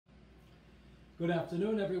Good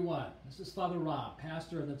afternoon, everyone. This is Father Rob,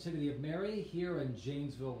 pastor of Nativity of Mary here in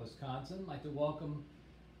Janesville, Wisconsin. I'd like to welcome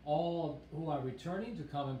all who are returning to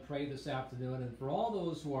come and pray this afternoon. And for all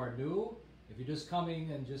those who are new, if you're just coming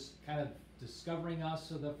and just kind of discovering us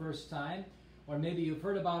for the first time, or maybe you've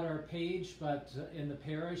heard about our page but in the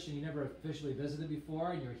parish and you never officially visited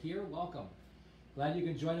before and you're here, welcome. Glad you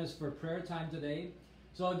can join us for prayer time today.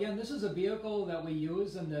 So again, this is a vehicle that we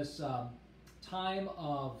use in this time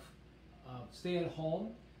of stay at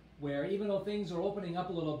home, where even though things are opening up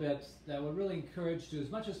a little bit, that we're really encouraged to, as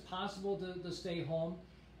much as possible, to stay home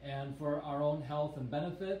and for our own health and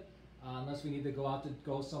benefit, unless we need to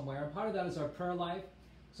go somewhere. And part of that is our prayer life.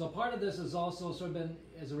 So part of this has also sort of been,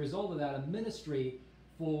 as a result of that, a ministry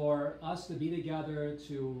for us to be together,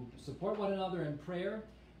 to support one another in prayer,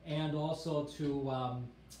 and also to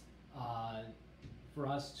for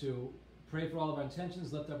us to pray for all of our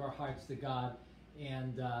intentions, lift up our hearts to God,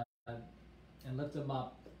 and lift them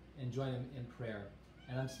up and join them in prayer.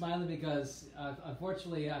 And I'm smiling because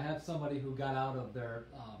unfortunately I have somebody who got out of their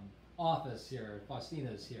office here.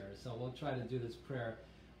 Faustina's here, so we'll try to do this prayer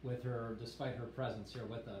with her despite her presence here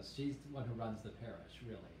with us. She's the one who runs the parish,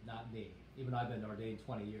 really, not me. Even though I've been ordained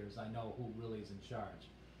 20 years, I know who really is in charge.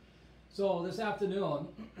 So this afternoon,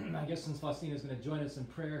 I guess since Faustina's going to join us in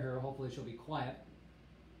prayer here, hopefully she'll be quiet,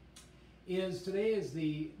 today is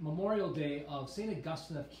the Memorial Day of St.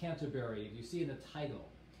 Augustine of Canterbury, if you see in the title.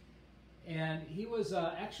 And he was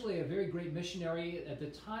actually a very great missionary at the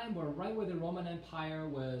time right where the Roman Empire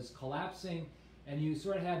was collapsing, and you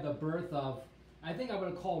sort of had the birth of, I think I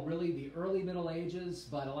would call really the early Middle Ages,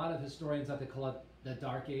 but a lot of historians like to call it the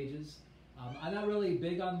Dark Ages. I'm not really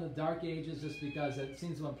big on the Dark Ages just because it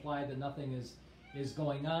seems to imply that nothing is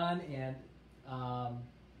going on, and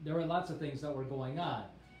there were lots of things that were going on.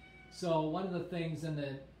 So one of the things in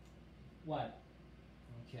the,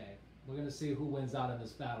 Okay, we're going to see who wins out in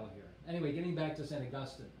this battle here. Anyway, getting back to St.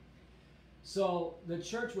 Augustine. So the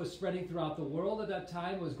church was spreading throughout the world at that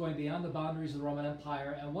time, was going beyond the boundaries of the Roman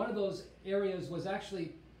Empire, and one of those areas was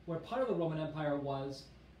actually where part of the Roman Empire was,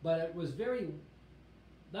 but it was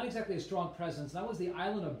not exactly a strong presence. That was the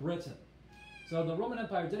island of Britain. So the Roman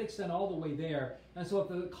Empire did extend all the way there, and so at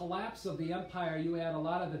the collapse of the empire, you had a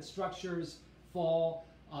lot of its structures fall.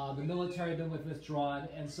 The military had been withdrawn,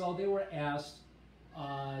 and so they were asked,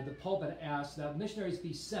 the Pope had asked that missionaries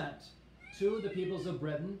be sent to the peoples of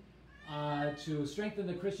Britain to strengthen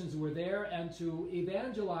the Christians who were there and to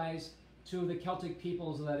evangelize to the Celtic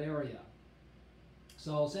peoples of that area.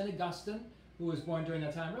 So St. Augustine, who was born during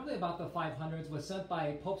that time, roughly about the 500s, was sent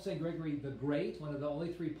by Pope St. Gregory the Great, one of the only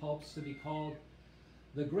three popes to be called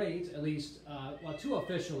the Great, at least, two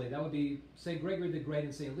officially. That would be St. Gregory the Great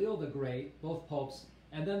and St. Leo the Great, both popes.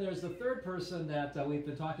 And then there's the third person that we've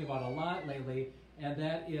been talking about a lot lately, and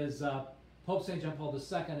that is Pope St. John Paul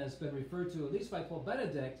II has been referred to, at least by Pope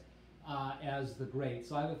Benedict, as the Great.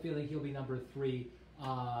 So I have a feeling he'll be number 3,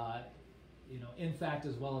 in fact,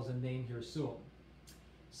 as well as a name here soon.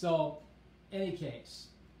 So, any case,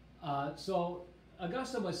 so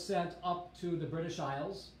Augustine was sent up to the British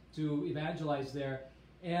Isles to evangelize there,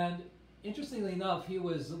 and interestingly enough, he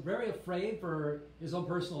was very afraid for his own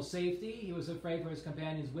personal safety. He was afraid for his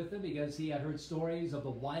companions with him because he had heard stories of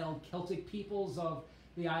the wild Celtic peoples of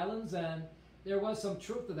the islands, and there was some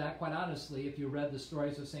truth to that, quite honestly. If you read the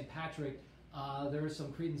stories of St. Patrick, there was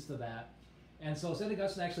some credence to that. And so St.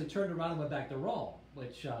 Augustine actually turned around and went back to Rome,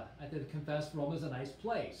 which I have to confess, Rome is a nice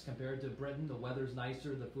place. Compared to Britain, the weather's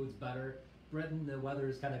nicer, the food's better. Britain, the weather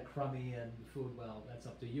is kind of crummy, and the food, well, that's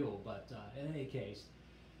up to you. But in any case,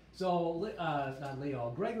 so, not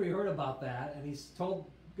Leo, Gregory heard about that, and he's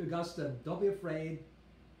told Augustine, don't be afraid,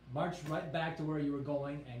 march right back to where you were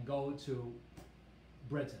going and go to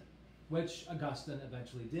Britain, which Augustine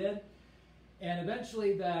eventually did. And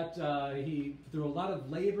eventually that he, through a lot of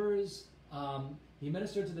labors, he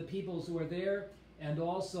ministered to the peoples who were there, and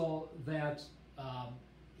also that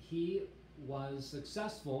he was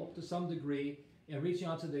successful to some degree in reaching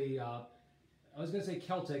out to the I was going to say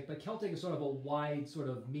Celtic, but Celtic is sort of a wide sort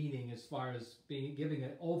of meaning as far as giving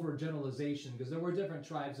an overgeneralization, because there were different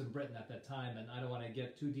tribes in Britain at that time, and I don't want to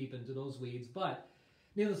get too deep into those weeds. But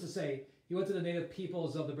needless to say, he went to the native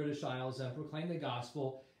peoples of the British Isles and proclaimed the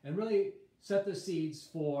gospel and really set the seeds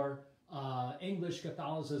for English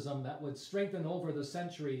Catholicism that would strengthen over the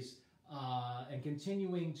centuries and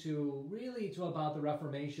continuing to about the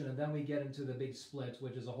Reformation, and then we get into the big split,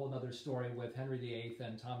 which is a whole other story with Henry VIII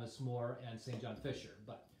and Thomas More and St. John Fisher,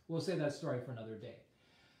 but we'll save that story for another day.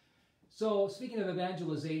 So speaking of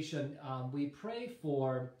evangelization, we pray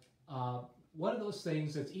for one of those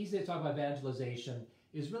things that's easy to talk about evangelization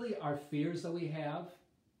is really our fears that we have.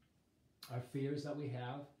 our fears that we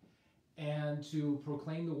have, and to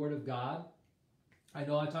proclaim the Word of God. I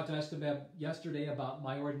know I talked to Esteban yesterday about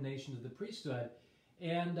my ordination to the priesthood,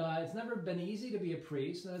 and it's never been easy to be a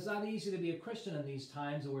priest, and it's not easy to be a Christian in these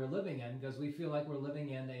times that we're living in, because we feel like we're living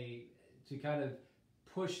in to kind of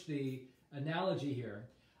push the analogy here,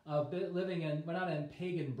 of living in, we're not in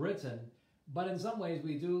pagan Britain, but in some ways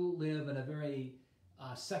we do live in a very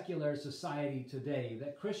secular society today.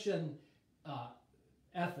 That Christian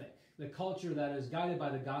ethic, the culture that is guided by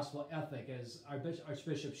the gospel ethic, as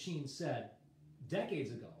Archbishop Sheen said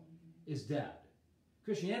decades ago, is dead.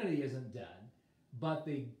 Christianity isn't dead, but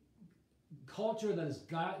the culture that is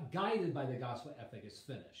guided by the gospel ethic is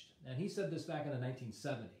finished. And he said this back in the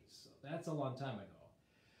 1970s, so that's a long time ago.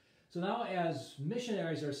 So now, as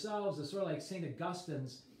missionaries ourselves, it's sort of like St.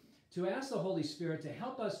 Augustine's, to ask the Holy Spirit to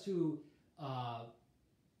help us to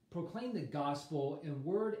proclaim the gospel in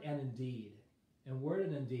word and in deed. In word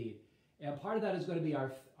and in deed. And part of that is going to be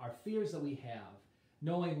our fears that we have,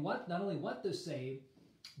 knowing not only what to say,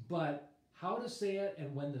 but how to say it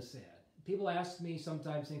and when to say it. People ask me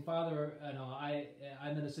sometimes, saying, Father,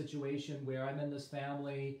 I'm in a situation where I'm in this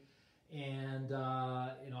family, and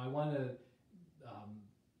I want to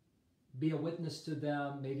be a witness to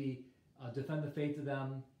them, maybe defend the faith to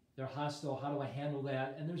them. They're hostile. How do I handle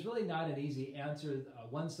that? And there's really not an easy answer,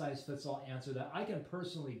 one-size-fits-all answer that I can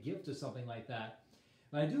personally give to something like that.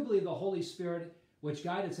 But I do believe the Holy Spirit, which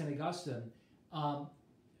guided St. Augustine,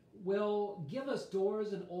 will give us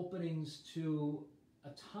doors and openings to a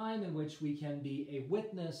time in which we can be a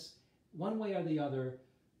witness, one way or the other,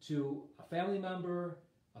 to a family member,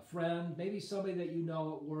 a friend, maybe somebody that you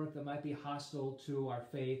know at work that might be hostile to our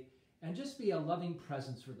faith, and just be a loving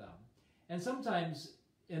presence for them. And sometimes,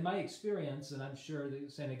 in my experience, and I'm sure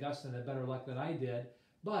that St. Augustine had better luck than I did,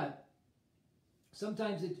 but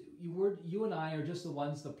sometimes you and I are just the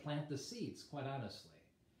ones that plant the seeds, quite honestly.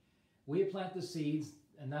 We plant the seeds,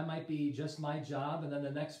 and that might be just my job, and then the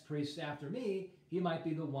next priest after me, he might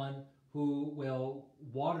be the one who will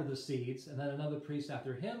water the seeds, and then another priest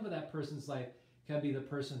after him, but that person's life can be the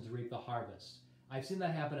person to reap the harvest. I've seen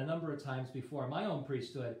that happen a number of times before in my own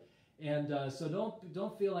priesthood. And so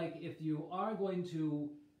don't feel like if you are going to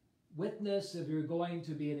witness, if you're going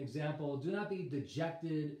to be an example, do not be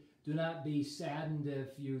dejected, do not be saddened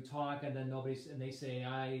if you talk and then they say,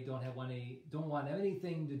 I don't want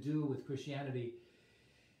anything to do with Christianity.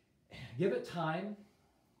 Give it time.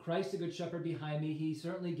 Christ, the Good Shepherd behind me, he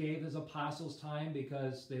certainly gave his apostles time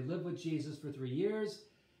because they lived with Jesus for 3 years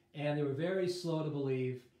and they were very slow to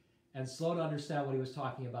believe and slow to understand what he was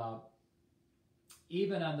talking about.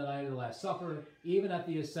 Even on the night of the Last Supper, even at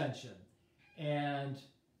the Ascension. And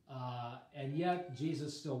yet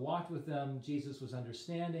Jesus still walked with them. Jesus was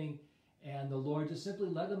understanding. And the Lord just simply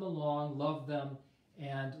led them along, loved them,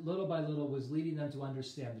 and little by little was leading them to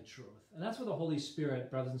understand the truth. And that's where the Holy Spirit,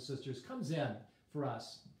 brothers and sisters, comes in for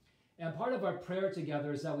us. And part of our prayer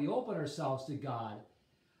together is that we open ourselves to God.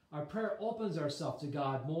 Our prayer opens ourselves to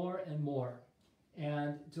God more and more.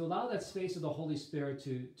 And to allow that space of the Holy Spirit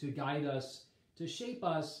to guide us, to shape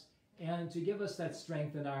us, and to give us that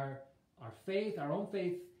strength in our faith, our own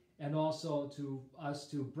faith, and also to us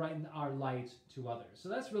to brighten our light to others. So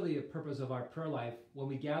that's really a purpose of our prayer life. When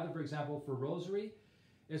we gather, for example, for Rosary,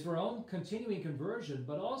 is for our own continuing conversion,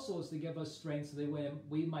 but also is to give us strength so that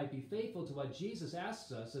we might be faithful to what Jesus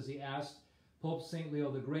asks us, as he asked Pope St.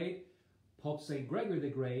 Leo the Great, Pope St. Gregory the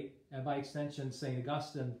Great, and by extension St.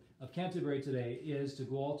 Augustine of Canterbury today, is to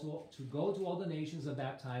go to all the nations and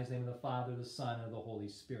baptize in the name of the Father, the Son, and the Holy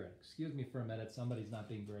Spirit. Excuse me for a minute. Somebody's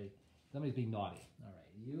being naughty. All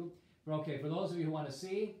right, okay, for those of you who want to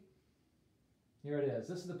see, here it is.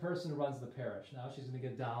 This is the person who runs the parish. Now she's going to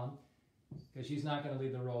get down because she's not going to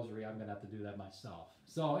lead the rosary. I'm going to have to do that myself.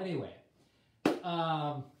 So anyway,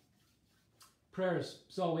 prayers.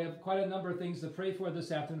 So we have quite a number of things to pray for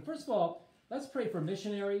this afternoon. First of all, let's pray for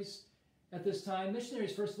missionaries at this time.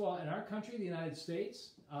 Missionaries, first of all, in our country, the United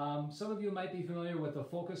States. Some of you might be familiar with the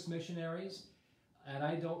Focus missionaries, and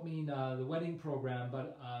I don't mean the wedding program,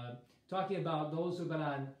 but talking about those who've been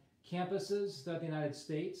on campuses throughout the United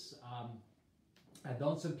States. I've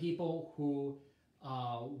known some people who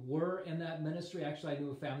were in that ministry. Actually, I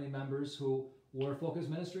knew family members who were Focus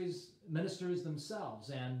ministers themselves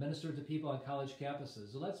and ministered to people on college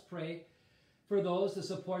campuses. So let's pray for those to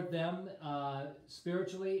support them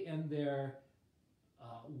spiritually in their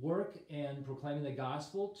work in proclaiming the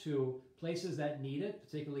gospel to places that need it,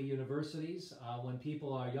 particularly universities, when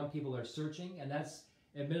young people are searching. And that's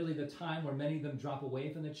admittedly the time where many of them drop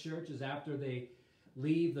away from the church, is after they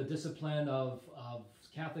leave the discipline of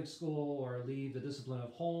Catholic school or leave the discipline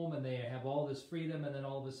of home, and they have all this freedom, and then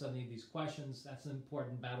all of a sudden they have these questions. That's an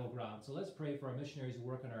important battleground. So let's pray for our missionaries who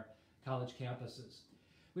work on our college campuses.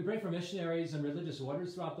 We pray for missionaries and religious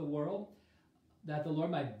orders throughout the world, that the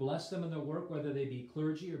Lord might bless them in their work, whether they be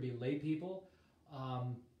clergy or be lay people,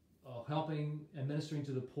 helping and ministering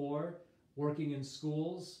to the poor, working in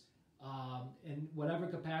schools, in whatever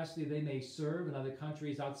capacity they may serve in other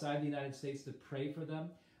countries outside the United States, to pray for them.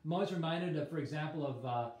 I'm always reminded of, for example,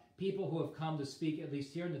 of people who have come to speak, at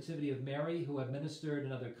least here in Nativity of Mary, who have ministered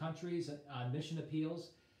in other countries on mission appeals,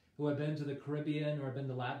 who have been to the Caribbean or have been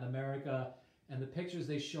to Latin America, and the pictures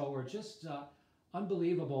they show are just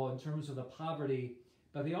unbelievable in terms of the poverty,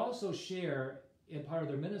 but they also share, in part of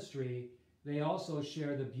their ministry, they also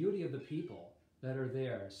share the beauty of the people that are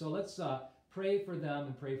there. So let's pray for them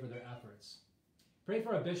and pray for their efforts. Pray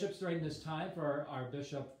for our bishops during this time, for our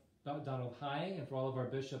Bishop Donald Hying, and for all of our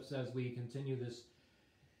bishops as we continue this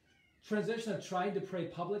transition of trying to pray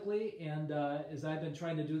publicly. And as I've been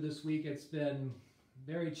trying to do this week, it's been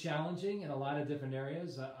very challenging in a lot of different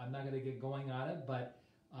areas. I'm not going to get going on it, but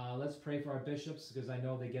let's pray for our bishops, because I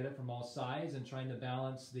know they get it from all sides, and trying to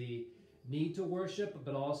balance the need to worship,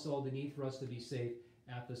 but also the need for us to be safe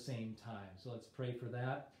at the same time. So let's pray for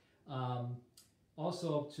that.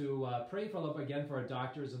 Also to pray for love again for our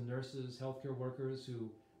doctors and nurses, healthcare workers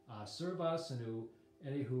who serve us and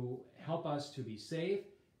who help us to be safe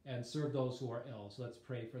and serve those who are ill. So let's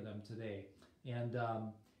pray for them today. And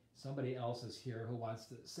somebody else is here who wants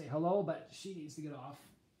to say hello, but she needs to get off.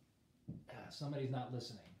 Somebody's not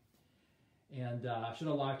listening. And I should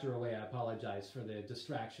have locked her away. I apologize for the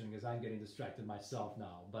distraction, because I'm getting distracted myself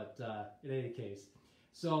now. But in any case,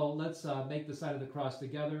 so let's make the sign of the cross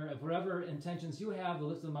together. And whatever intentions you have,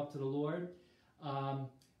 lift them up to the Lord.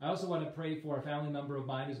 I also want to pray for a family member of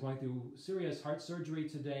mine who's going through serious heart surgery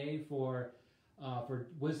today, for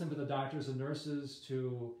wisdom for the doctors and nurses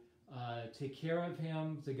to take care of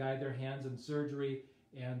him, to guide their hands in surgery,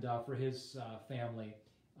 and for his family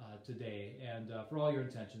today, and for all your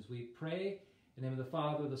intentions. We pray in the name of the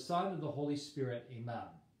Father, the Son, and the Holy Spirit. Amen.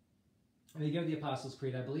 And we give the Apostles'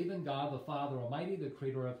 Creed. I believe in God, the Father Almighty, the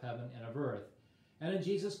Creator of heaven and of earth, and in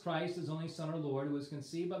Jesus Christ, His only Son, our Lord, who was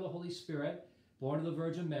conceived by the Holy Spirit, born of the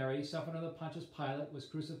Virgin Mary, suffered under Pontius Pilate, was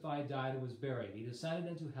crucified, died, and was buried. He descended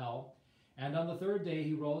into hell, and on the third day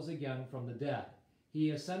He rose again from the dead.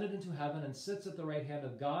 He ascended into heaven and sits at the right hand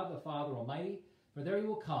of God, the Father Almighty, for there He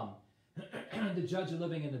will come to judge the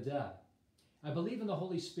living and the dead. I believe in the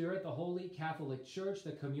Holy Spirit, the Holy Catholic Church,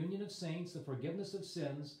 the communion of saints, the forgiveness of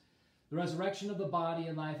sins, the resurrection of the body,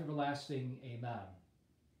 and life everlasting. Amen.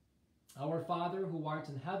 Our Father, who art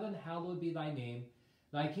in heaven, hallowed be thy name.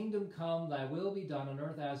 Thy kingdom come, thy will be done on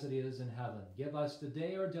earth as it is in heaven. Give us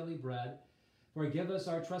today our daily bread. Forgive us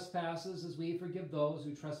our trespasses as we forgive those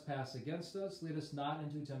who trespass against us. Lead us not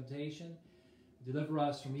into temptation. Deliver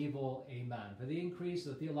us from evil. Amen. For the increase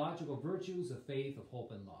of the theological virtues of faith, of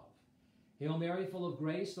hope, and love. Hail Mary, full of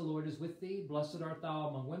grace, the Lord is with thee. Blessed art thou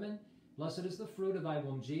among women. Blessed is the fruit of thy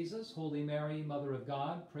womb, Jesus. Holy Mary, Mother of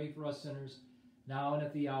God, pray for us sinners, now and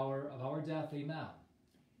at the hour of our death. Amen.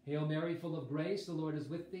 Hail Mary, full of grace, the Lord is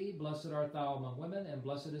with thee. Blessed art thou among women, and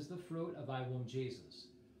blessed is the fruit of thy womb, Jesus.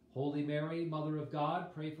 Holy Mary, Mother of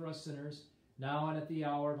God, pray for us sinners, now and at the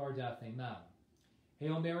hour of our death. Amen.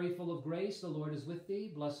 Hail Mary, full of grace, the Lord is with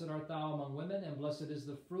thee. Blessed art thou among women, and blessed is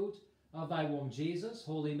the fruit of thy womb, Jesus.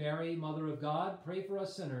 Holy Mary, Mother of God, pray for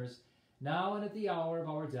us sinners, now and at the hour of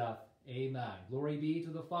our death. Amen. Glory be to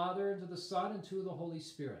the Father, and to the Son, and to the Holy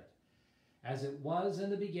Spirit, as it was in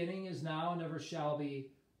the beginning, is now, and ever shall be,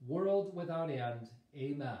 world without end.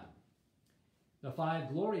 Amen. The five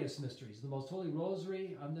glorious mysteries, the most holy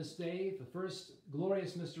rosary on this day. The first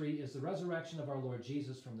glorious mystery is the resurrection of our Lord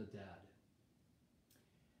Jesus from the dead.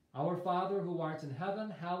 Our Father, who art in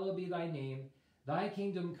heaven, hallowed be thy name. Thy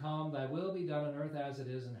kingdom come, thy will be done on earth as it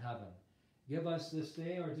is in heaven. Give us this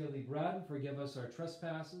day our daily bread, and forgive us our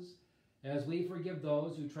trespasses, as we forgive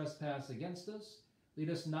those who trespass against us. Lead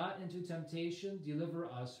us not into temptation, deliver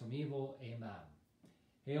us from evil. Amen.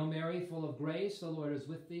 Hail Mary, full of grace, the Lord is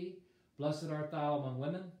with thee. Blessed art thou among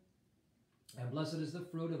women, and blessed is the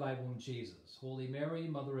fruit of thy womb, Jesus. Holy Mary,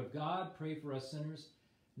 Mother of God, pray for us sinners,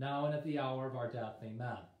 now and at the hour of our death.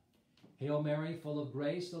 Amen. Hail Mary, full of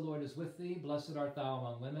grace, the Lord is with thee. Blessed art thou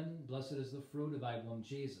among women, blessed is the fruit of thy womb,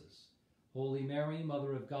 Jesus. Holy Mary,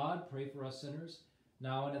 Mother of God, pray for us sinners,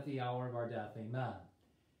 now and at the hour of our death. Amen.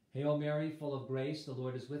 Hail Mary, full of grace, the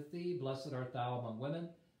Lord is with thee. Blessed art thou among women,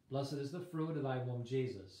 blessed is the fruit of thy womb,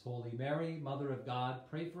 Jesus. Holy Mary, Mother of God,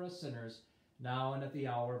 pray for us sinners, now and at the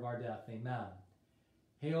hour of our death. Amen.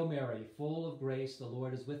 Hail Mary, full of grace, the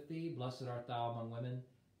Lord is with thee. Blessed art thou among women.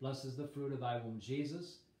 Blessed is the fruit of thy womb,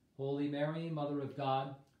 Jesus. Holy Mary, Mother of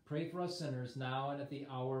God, pray for us sinners now and at the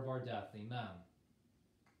hour of our death. Amen.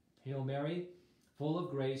 Hail Mary, full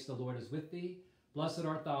of grace, the Lord is with thee. Blessed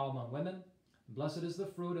art thou among women. Blessed is the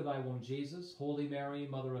fruit of thy womb, Jesus. Holy Mary,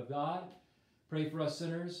 Mother of God, pray for us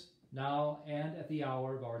sinners now and at the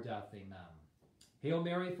hour of our death. Amen. Hail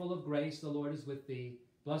Mary, full of grace, the Lord is with thee.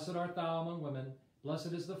 Blessed art thou among women.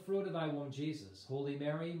 Blessed is the fruit of thy womb, Jesus. Holy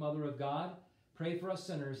Mary, Mother of God, pray for us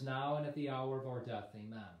sinners now and at the hour of our death.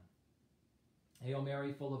 Amen. Hail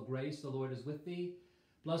Mary, full of grace, the Lord is with thee.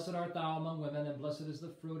 Blessed art thou among women, and blessed is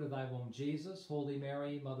the fruit of thy womb, Jesus. Holy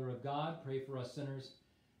Mary, Mother of God, pray for us sinners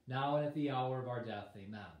now and at the hour of our death.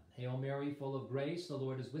 Amen. Hail Mary, full of grace, the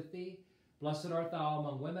Lord is with thee. Blessed art thou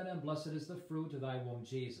among women, and blessed is the fruit of thy womb,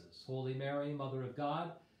 Jesus. Holy Mary, Mother of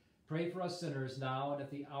God, pray for us sinners now and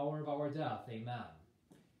at the hour of our death. Amen.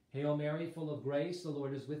 Hail Mary, full of grace, the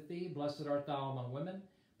Lord is with thee. Blessed art thou among women.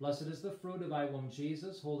 Blessed is the fruit of thy womb,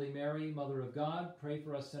 Jesus. Holy Mary, Mother of God, pray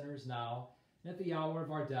for us sinners now and at the hour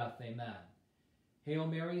of our death. Amen. Hail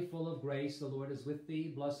Mary, full of grace, the Lord is with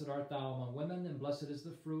thee. Blessed art thou among women, and blessed is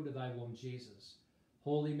the fruit of thy womb, Jesus.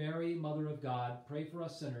 Holy Mary, Mother of God, pray for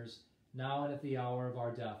us sinners now and at the hour of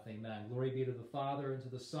our death. Amen. Glory be to the Father, and to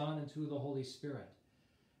the Son, and to the Holy Spirit,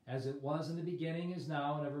 as it was in the beginning, is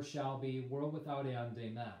now, and ever shall be, world without end.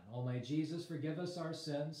 Amen. O my Jesus, forgive us our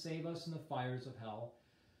sins, save us from the fires of hell.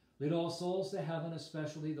 Lead all souls to heaven,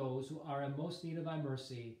 especially those who are in most need of thy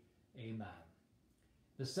mercy. Amen.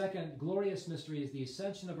 The second glorious mystery is the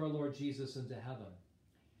ascension of our Lord Jesus into heaven.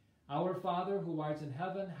 Our Father, who art in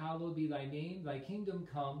heaven, hallowed be thy name. Thy kingdom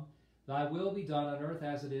come, thy will be done on earth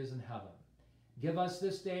as it is in heaven. Give us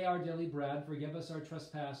this day our daily bread. Forgive us our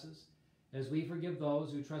trespasses, as we forgive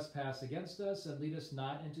those who trespass against us. And lead us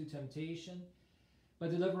not into temptation,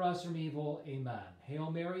 but deliver us from evil. Amen.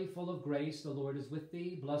 Hail Mary, full of grace, the Lord is with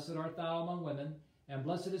thee. Blessed art thou among women, and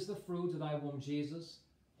blessed is the fruit of thy womb, Jesus.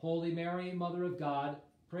 Holy Mary, Mother of God,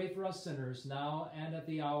 pray for us sinners now and at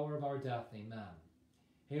the hour of our death. Amen.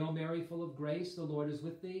 Hail Mary, full of grace, the Lord is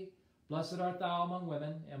with thee. Blessed art thou among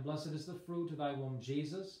women, and blessed is the fruit of thy womb,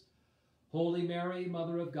 Jesus. Holy Mary,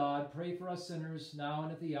 Mother of God, pray for us sinners now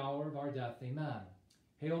and at the hour of our death. Amen.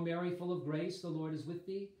 Hail Mary, full of grace, the Lord is with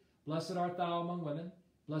thee. Blessed art thou among women.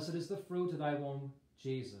 Blessed is the fruit of thy womb,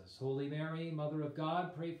 Jesus. Holy Mary, Mother of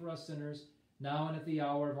God, pray for us sinners now and at the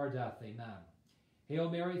hour of our death. Amen. Hail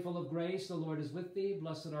Mary, full of grace, the Lord is with thee.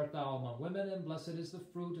 Blessed art thou among women, and blessed is the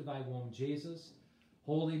fruit of thy womb, Jesus.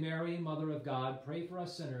 Holy Mary, Mother of God, pray for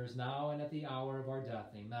us sinners now and at the hour of our death.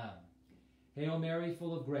 Amen. Hail Mary,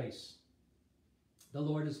 full of grace, the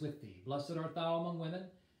Lord is with thee. Blessed art thou among women.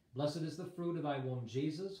 Blessed is the fruit of thy womb,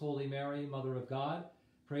 Jesus. Holy Mary, Mother of God,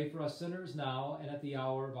 pray for us sinners now and at the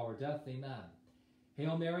hour of our death. Amen.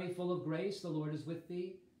 Hail Mary, full of grace, the Lord is with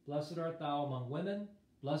thee. Blessed art thou among women.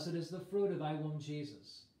 Blessed is the fruit of thy womb,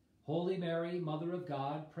 Jesus. Holy Mary, Mother of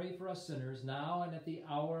God, pray for us sinners now and at the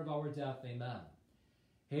hour of our death. Amen.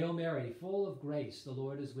 Hail Mary, full of grace, the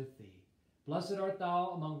Lord is with thee. Blessed art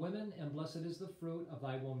thou among women, and blessed is the fruit of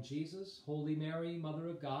thy womb, Jesus. Holy Mary, Mother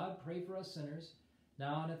of God, pray for us sinners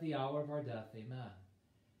now and at the hour of our death. Amen.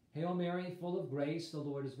 Hail Mary, full of grace, the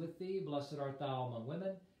Lord is with thee. Blessed art thou among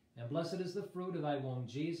women, and blessed is the fruit of thy womb,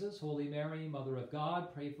 Jesus. Holy Mary, Mother of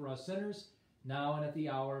God, pray for us sinners now and at the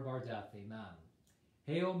hour of our death. Amen.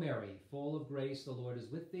 Hail Mary, full of grace, the Lord is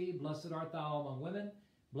with thee. Blessed art thou among women.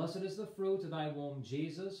 Blessed is the fruit of thy womb,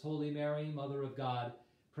 Jesus. Holy Mary, Mother of God,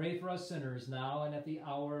 pray for us sinners now and at the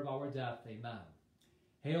hour of our death. Amen.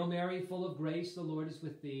 Hail Mary, full of grace, the Lord is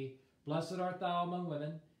with thee. Blessed art thou among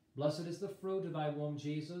women. Blessed is the fruit of thy womb,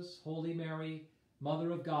 Jesus. Holy Mary,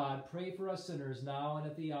 Mother of God, pray for us sinners now and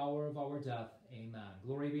at the hour of our death. Amen.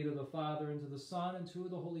 Glory be to the Father, and to the Son, and to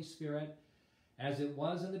the Holy Spirit, as it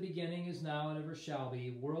was in the beginning, is now, and ever shall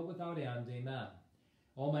be, world without end. Amen.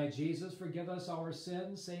 O my Jesus, forgive us our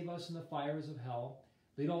sins, save us from the fires of hell.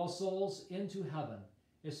 Lead all souls into heaven,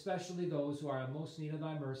 especially those who are in most need of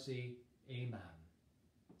thy mercy. Amen.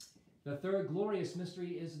 The third glorious mystery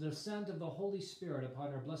is the descent of the Holy Spirit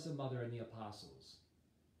upon our Blessed Mother and the apostles.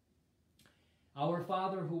 Our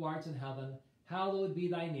Father, who art in heaven, hallowed be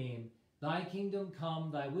thy name. Thy kingdom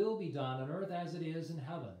come, thy will be done on earth as it is in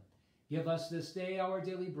heaven. Give us this day our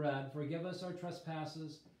daily bread. Forgive us our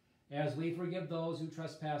trespasses, as we forgive those who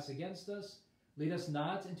trespass against us. Lead us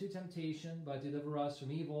not into temptation, but deliver us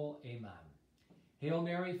from evil. Amen. Hail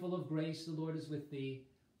Mary, full of grace, the Lord is with thee.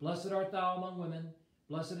 Blessed art thou among women.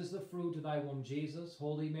 Blessed is the fruit of thy womb, Jesus.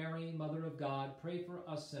 Holy Mary, Mother of God, pray for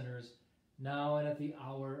us sinners, now and at the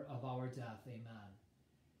hour of our death. Amen.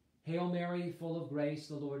 Hail Mary, full of grace,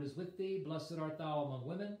 the Lord is with thee. Blessed art thou among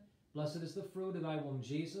women. Blessed is the fruit of thy womb,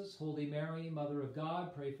 Jesus. Holy Mary, Mother of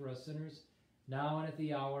God, pray for us sinners, now and at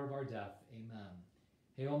the hour of our death. Amen.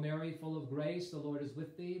 Hail Mary, full of grace, the Lord is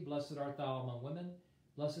with thee. Blessed art thou among women.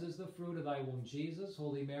 Blessed is the fruit of thy womb, Jesus.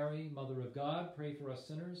 Holy Mary, Mother of God, pray for us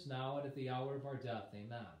sinners, now and at the hour of our death.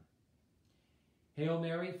 Amen. Hail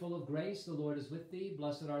Mary, full of grace, the Lord is with thee.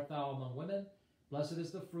 Blessed art thou among women. Blessed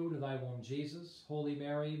is the fruit of thy womb, Jesus. Holy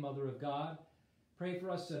Mary, Mother of God, pray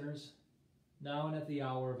for us sinners, now and at the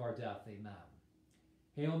hour of our death. Amen.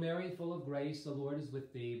 Hail Mary, full of grace, the Lord is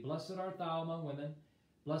with thee. Blessed art thou among women.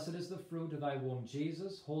 Blessed is the fruit of thy womb,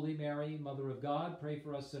 Jesus. Holy Mary, Mother of God, pray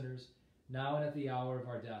for us sinners, now and at the hour of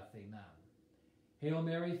our death. Amen. Hail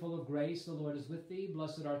Mary, full of grace, the Lord is with thee.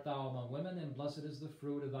 Blessed art thou among women, and blessed is the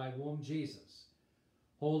fruit of thy womb, Jesus.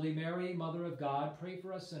 Holy Mary, Mother of God, pray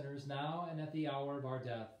for us sinners, now and at the hour of our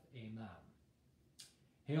death. Amen.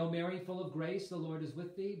 Hail Mary, full of grace, the Lord is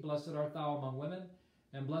with thee. Blessed art thou among women,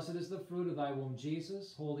 and blessed is the fruit of thy womb,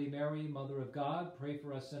 Jesus. Holy Mary, Mother of God, pray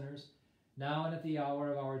for us sinners, now and at the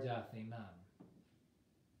hour of our death. Amen.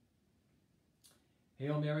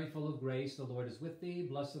 Hail Mary, full of grace, the Lord is with thee.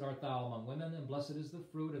 Blessed art thou among women, and blessed is the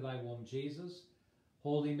fruit of thy womb, Jesus.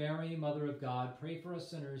 Holy Mary, Mother of God, pray for us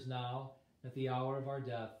sinners, now at the hour of our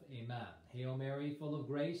death. Amen. Hail Mary, full of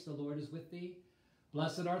grace, the Lord is with thee.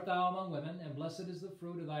 Blessed art thou among women, and blessed is the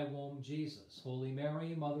fruit of thy womb, Jesus. Holy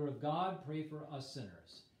Mary, Mother of God, pray for us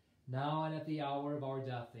sinners, now and at the hour of our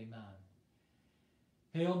death. Amen.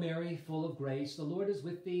 Hail Mary, full of grace, the Lord is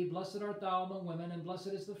with thee. Blessed art thou among women, and blessed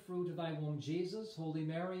is the fruit of thy womb, Jesus. Holy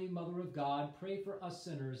Mary, Mother of God, pray for us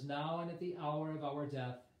sinners, now and at the hour of our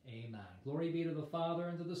death. Amen. Glory be to the Father,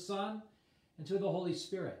 and to the Son, and to the Holy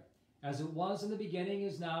Spirit, as it was in the beginning,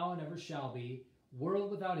 is now, and ever shall be,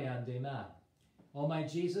 world without end. Amen. O my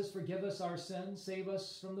Jesus, forgive us our sins, save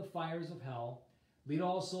us from the fires of hell, lead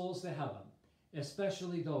all souls to heaven,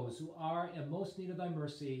 especially those who are in most need of thy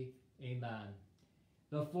mercy. Amen.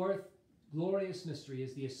 The fourth glorious mystery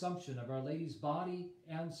is the Assumption of Our Lady's body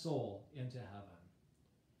and soul into heaven.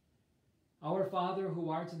 Our Father, who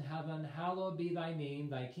art in heaven, hallowed be thy name.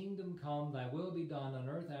 Thy kingdom come, thy will be done on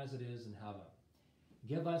earth as it is in heaven.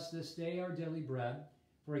 Give us this day our daily bread.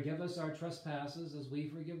 Forgive us our trespasses as we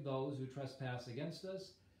forgive those who trespass against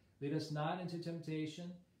us. Lead us not into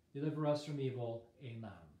temptation. Deliver us from evil.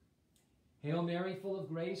 Amen. Hail Mary, full of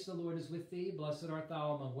grace, the Lord is with thee. Blessed art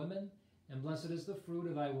thou among women, and blessed is the fruit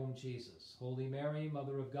of thy womb, Jesus. Holy Mary,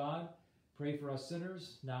 Mother of God, pray for us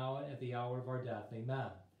sinners, now and at the hour of our death.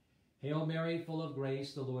 Amen. Hail Mary, full of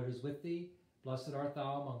grace, the Lord is with thee. Blessed art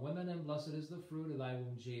thou among women, and blessed is the fruit of thy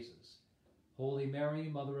womb, Jesus. Holy Mary,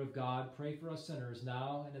 Mother of God, pray for us sinners,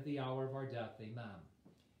 now and at the hour of our death. Amen.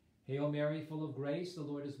 Hail Mary, full of grace, the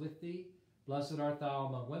Lord is with thee. Blessed art thou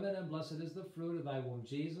among women, and blessed is the fruit of thy womb,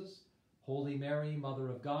 Jesus. Holy Mary, Mother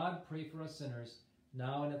of God, pray for us sinners,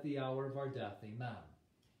 now and at the hour of our death. Amen.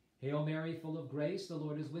 Hail Mary, full of grace, the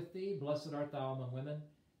Lord is with thee. Blessed art thou among women.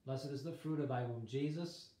 Blessed is the fruit of thy womb,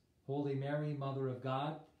 Jesus. Holy Mary, Mother of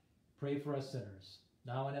God, pray for us sinners,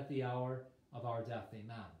 now and at the hour of our death.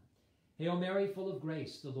 Amen. Hail Mary, full of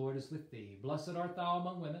grace, the Lord is with thee. Blessed art thou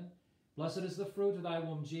among women. Blessed is the fruit of thy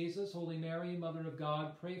womb, Jesus. Holy Mary, Mother of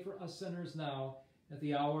God, pray for us sinners now at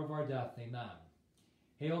the hour of our death. Amen.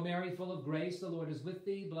 Hail Mary, full of grace, the Lord is with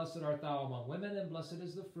thee. Blessed art thou among women, and blessed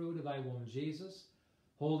is the fruit of thy womb, Jesus.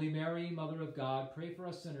 Holy Mary, Mother of God, pray for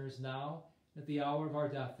us sinners now at the hour of our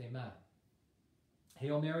death. Amen.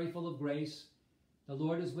 Hail Mary, full of grace, the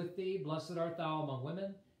Lord is with thee. Blessed art thou among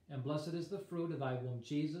women, and blessed is the fruit of thy womb,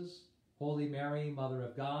 Jesus. Holy Mary, Mother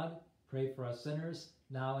of God, pray for us sinners,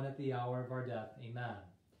 now and at the hour of our death. Amen.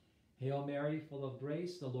 Hail Mary, full of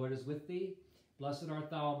grace, the Lord is with thee. Blessed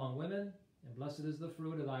art thou among women, and blessed is the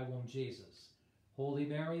fruit of thy womb, Jesus. Holy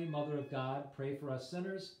Mary, Mother of God, pray for us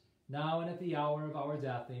sinners, now and at the hour of our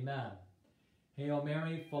death. Amen. Hail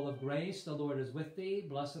Mary, full of grace, the Lord is with thee.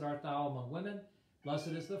 Blessed art thou among women, blessed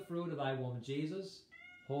is the fruit of thy womb, Jesus.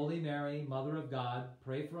 Holy Mary, Mother of God,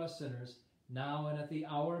 pray for us sinners, now and at the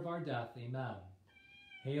hour of our death. Amen.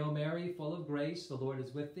 Hail Mary, full of grace, the Lord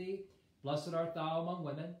is with thee. Blessed art thou among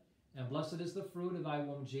women, and blessed is the fruit of thy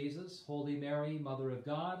womb, Jesus. Holy Mary, Mother of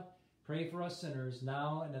God, pray for us sinners,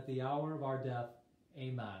 now and at the hour of our death.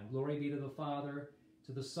 Amen. Glory be to the Father,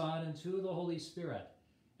 to the Son, and to the Holy Spirit,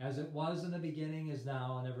 as it was in the beginning, is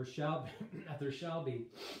now, and ever shall be, ever shall be,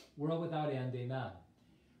 world without end. Amen.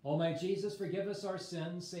 O my Jesus, forgive us our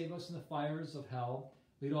sins, save us from the fires of hell,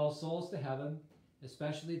 lead all souls to heaven,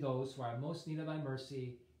 especially those who are in most need of thy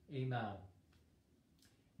mercy. Amen.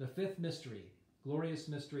 The fifth mystery, glorious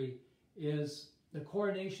mystery, is the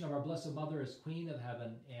coronation of our Blessed Mother as Queen of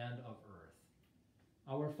heaven and of earth.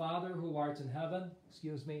 Our Father, who art in heaven,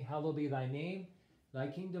 hallowed be thy name. Thy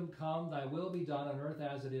kingdom come, thy will be done on earth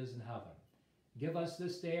as it is in heaven. Give us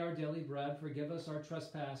this day our daily bread. Forgive us our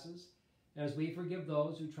trespasses, as we forgive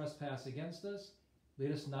those who trespass against us.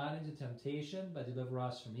 Lead us not into temptation, but deliver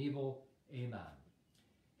us from evil. Amen.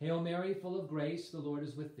 Hail Mary, full of grace, the Lord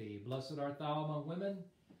is with thee. Blessed art thou among women.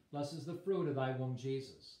 Blessed is the fruit of thy womb,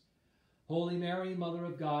 Jesus. Holy Mary, Mother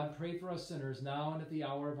of God, pray for us sinners, now and at the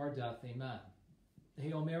hour of our death. Amen.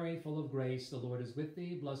 Hail Mary, full of grace, the Lord is with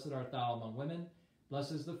thee. Blessed art thou among women.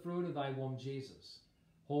 Blessed is the fruit of thy womb, Jesus.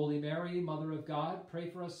 Holy Mary, Mother of God, pray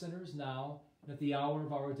for us sinners, now and at the hour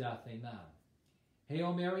of our death. Amen.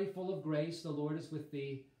 Hail Mary, full of grace, the Lord is with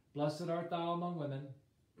thee. Blessed art thou among women.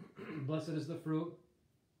 Blessed is the fruit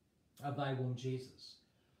of thy womb, Jesus.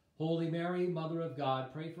 Holy Mary, Mother of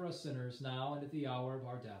God, pray for us sinners, now and at the hour of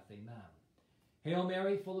our death. Amen. Hail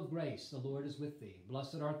Mary, full of grace, the Lord is with thee.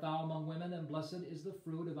 Blessed art thou among women, and blessed is the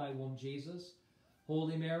fruit of thy womb, Jesus.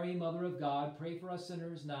 Holy Mary, Mother of God, pray for us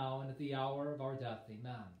sinners, now and at the hour of our death.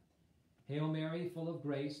 Amen. Hail Mary, full of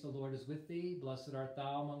grace, the Lord is with thee. Blessed art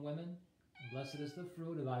thou among women, and blessed is the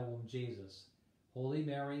fruit of thy womb, Jesus. Holy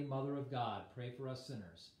Mary, Mother of God, pray for us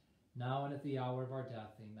sinners, now and at the hour of our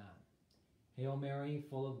death. Amen. Hail Mary,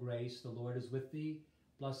 full of grace, the Lord is with thee.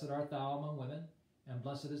 Blessed art thou among women, and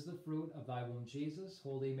blessed is the fruit of thy womb, Jesus.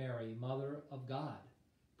 Holy Mary, Mother of God,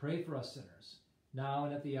 pray for us sinners, now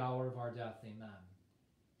and at the hour of our death. Amen.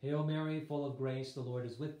 Hail Mary, full of grace, the Lord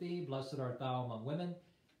is with thee. Blessed art thou among women.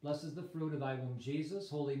 Blessed is the fruit of thy womb, Jesus.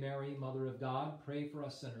 Holy Mary, Mother of God, pray for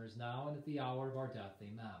us sinners, now and at the hour of our death.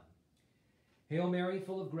 Amen. Hail Mary,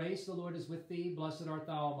 full of grace, the Lord is with thee. Blessed art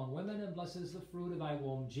thou among women, and blessed is the fruit of thy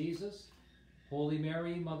womb, Jesus. Holy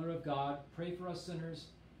Mary, Mother of God, pray for us sinners,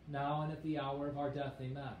 now and at the hour of our death.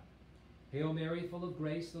 Amen. Hail Mary, full of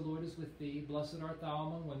grace, the Lord is with thee. Blessed art thou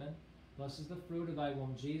among women. Blessed is the fruit of thy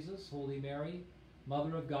womb, Jesus. Holy Mary,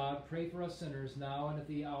 Mother of God, pray for us sinners, now and at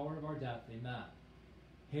the hour of our death. Amen.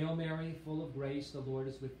 Hail Mary, full of grace, the Lord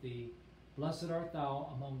is with thee. Blessed art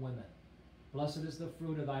thou among women. Blessed is the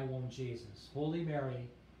fruit of thy womb, Jesus. Holy Mary,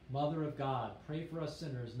 Mother of God, pray for us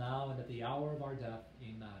sinners, now and at the hour of our death.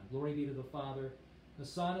 Amen. Glory be to the Father, the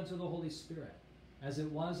Son, and to the Holy Spirit, as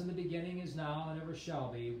it was in the beginning, is now, and ever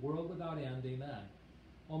shall be, world without end. Amen.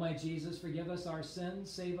 O my Jesus, forgive us our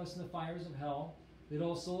sins, save us in the fires of hell, lead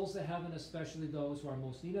all souls to heaven, especially those who are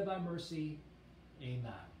most in need of thy mercy.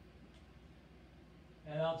 Amen.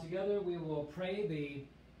 And now together we will pray the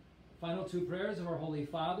final two prayers of our Holy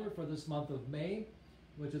Father for this month of May,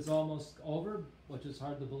 which is almost over, which is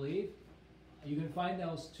hard to believe. You can find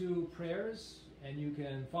those two prayers, and you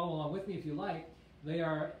can follow along with me if you like. They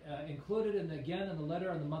are included again in the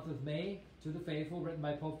letter on the month of May to the faithful, written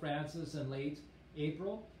by Pope Francis in late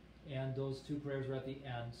April, and those two prayers are at the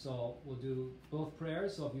end. So we'll do both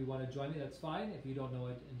prayers, so if you want to join me, that's fine. If you don't know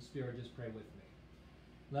it in spirit, just pray with me.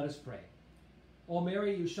 Let us pray. O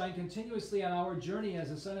Mary, you shine continuously on our journey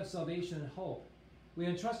as a sun of salvation and hope. We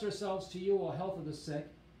entrust ourselves to you, O health of the sick,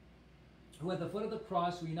 who at the foot of the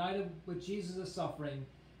cross were united with Jesus' suffering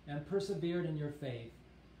and persevered in your faith.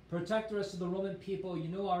 Protector us to the Roman people, you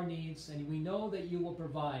know our needs, and we know that you will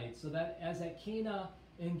provide, so that as at Cana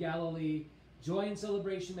in Galilee, joy and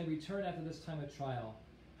celebration may return after this time of trial.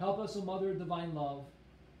 Help us, O Mother of divine love,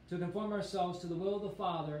 to conform ourselves to the will of the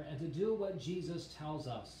Father and to do what Jesus tells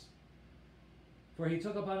us. For he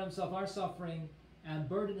took upon himself our suffering and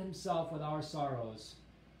burdened himself with our sorrows,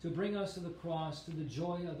 to bring us to the cross, to the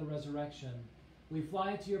joy of the resurrection. We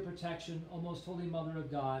fly to your protection, O most holy Mother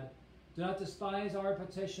of God. Do not despise our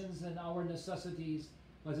petitions and our necessities,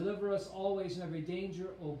 but deliver us always in every danger,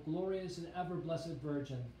 O glorious and ever-blessed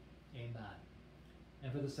Virgin. Amen.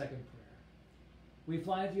 And for the second prayer. We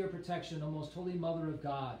fly to your protection, O most holy Mother of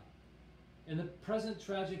God. In the present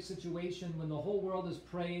tragic situation, when the whole world is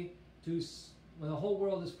prey to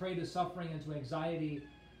suffering and to anxiety,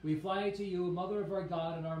 we fly to you, Mother of our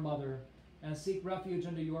God and our Mother, and seek refuge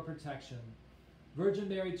under your protection. Virgin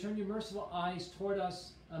Mary, turn your merciful eyes toward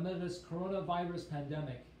us amid this coronavirus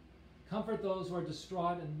pandemic. Comfort those who are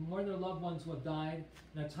distraught and mourn their loved ones who have died,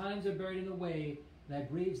 and at times are buried in a way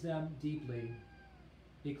that grieves them deeply.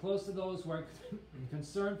 Be close to those who are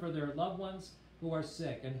concerned for their loved ones who are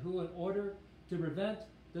sick, and who, in order to prevent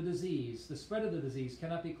the spread of the disease,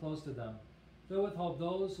 cannot be close to them. Fill with hope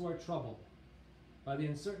those who are troubled by the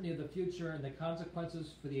uncertainty of the future and the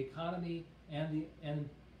consequences for the economy and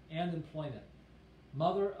employment.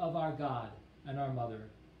 Mother of our God and our Mother,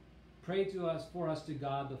 pray to us for us to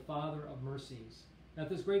God, the Father of mercies, that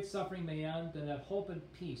this great suffering may end and that hope and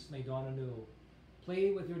peace may dawn anew.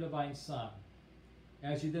 Plead with your divine Son,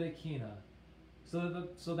 as you did at Cana, so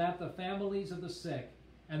that the families of the sick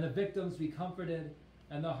and the victims be comforted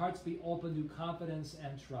and the hearts be open to confidence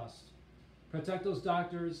and trust. Protect those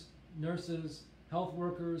doctors, nurses, health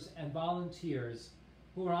workers, and volunteers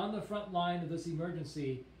who are on the front line of this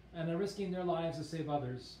emergency and are risking their lives to save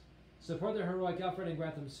others. Support their heroic effort and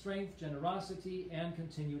grant them strength, generosity, and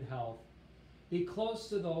continued health. Be close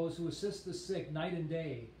to those who assist the sick night and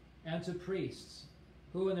day, and to priests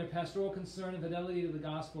who, in their pastoral concern and fidelity to the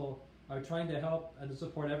gospel, are trying to help and to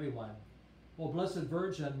support everyone. O Blessed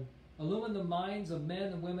Virgin, illumine the minds of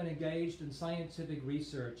men and women engaged in scientific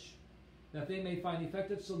research, that they may find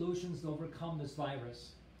effective solutions to overcome this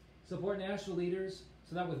virus. Support national leaders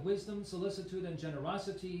so that with wisdom, solicitude, and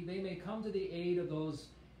generosity, they may come to the aid of those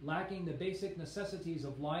lacking the basic necessities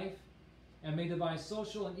of life, and may devise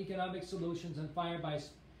social and economic solutions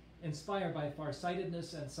inspired by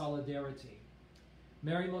farsightedness and solidarity.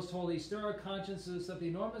 Mary, most holy, stir our consciences that the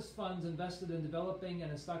enormous funds invested in developing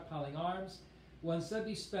and in stockpiling arms will instead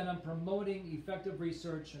be spent on promoting effective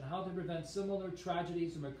research on how to prevent similar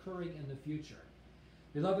tragedies from occurring in the future.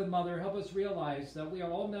 Beloved Mother, help us realize that we are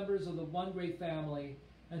all members of the one great family,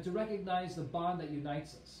 and to recognize the bond that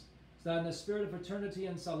unites us, so that in the spirit of fraternity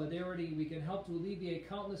and solidarity we can help to alleviate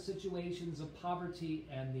countless situations of poverty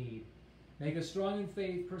and need. Make us strong in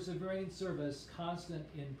faith, persevering in service, constant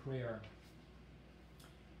in prayer.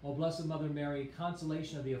 O Blessed Mother Mary,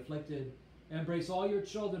 consolation of the afflicted, embrace all your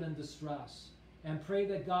children in distress, and pray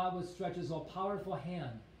that God would stretch his all-powerful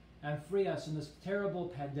hand and free us from this terrible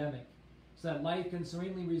pandemic, so that life can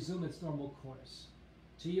serenely resume its normal course.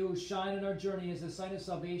 To you, shine in our journey as a sign of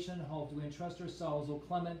salvation and hope, do we entrust ourselves, O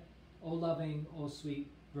clement, O loving, O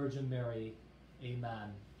sweet Virgin Mary. Amen.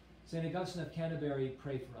 St. Augustine of Canterbury,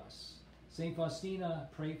 pray for us. St. Faustina,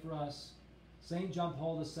 pray for us. St. John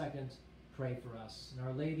Paul II, pray for us. And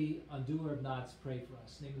Our Lady, undoer of knots, pray for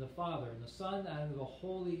us. In the name of the Father, and the Son, and of the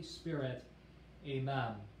Holy Spirit.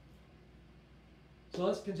 Amen. So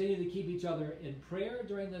let's continue to keep each other in prayer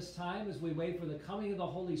during this time as we wait for the coming of the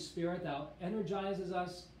Holy Spirit that energizes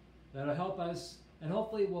us, that will help us, and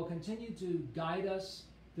hopefully will continue to guide us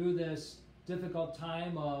through this difficult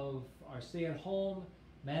time of our stay at home,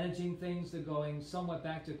 managing things to going somewhat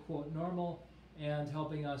back to, quote, normal, and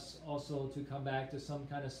helping us also to come back to some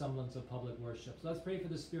kind of semblance of public worship. So let's pray for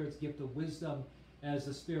the Spirit's gift of wisdom as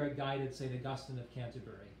the Spirit guided St. Augustine of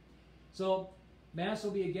Canterbury. So Mass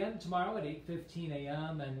will be again tomorrow at 8:15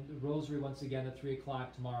 a.m. and the Rosary once again at 3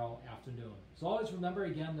 o'clock tomorrow afternoon. So always remember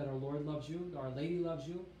again that our Lord loves you, Our Lady loves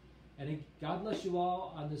you, and God bless you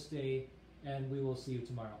all on this day, and we will see you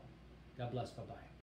tomorrow. God bless. Bye-bye.